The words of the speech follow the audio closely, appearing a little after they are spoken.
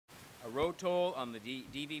road toll on the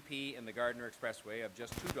DVP and the Gardiner Expressway of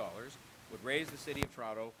just $2 would raise the City of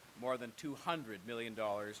Toronto more than $200 million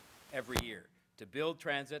every year to build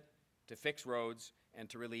transit, to fix roads, and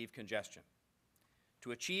to relieve congestion.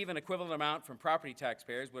 To achieve an equivalent amount from property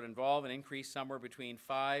taxpayers would involve an increase somewhere between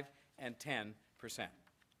 5 and 10%.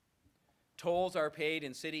 Tolls are paid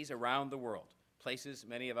in cities around the world, places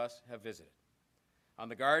many of us have visited. On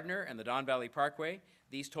the Gardiner and the Don Valley Parkway,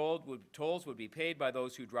 these tolls would be paid by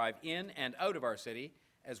those who drive in and out of our city,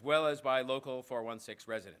 as well as by local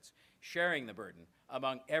 416 residents, sharing the burden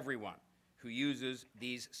among everyone who uses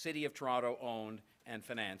these City of Toronto-owned and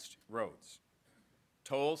financed roads.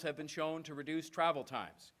 Tolls have been shown to reduce travel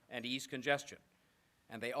times and ease congestion,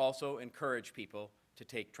 and they also encourage people to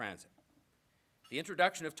take transit. The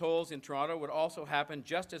introduction of tolls in Toronto would also happen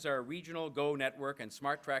just as our regional GO network and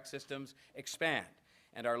smart track systems expand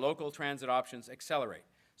and our local transit options accelerate,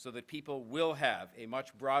 so that people will have a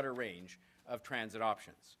much broader range of transit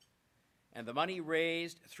options. And the money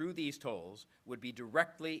raised through these tolls would be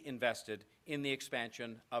directly invested in the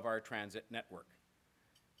expansion of our transit network.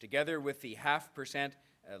 Together with the 0.5%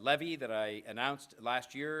 levy that I announced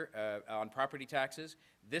last year on property taxes,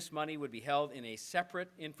 this money would be held in a separate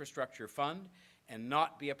infrastructure fund and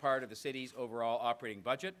not be a part of the city's overall operating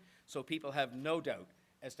budget, so people have no doubt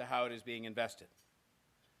as to how it is being invested.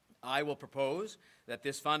 I will propose that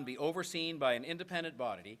this fund be overseen by an independent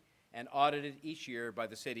body and audited each year by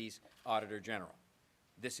the city's Auditor General.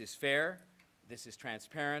 This is fair, this is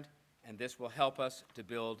transparent, and this will help us to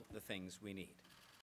build the things we need.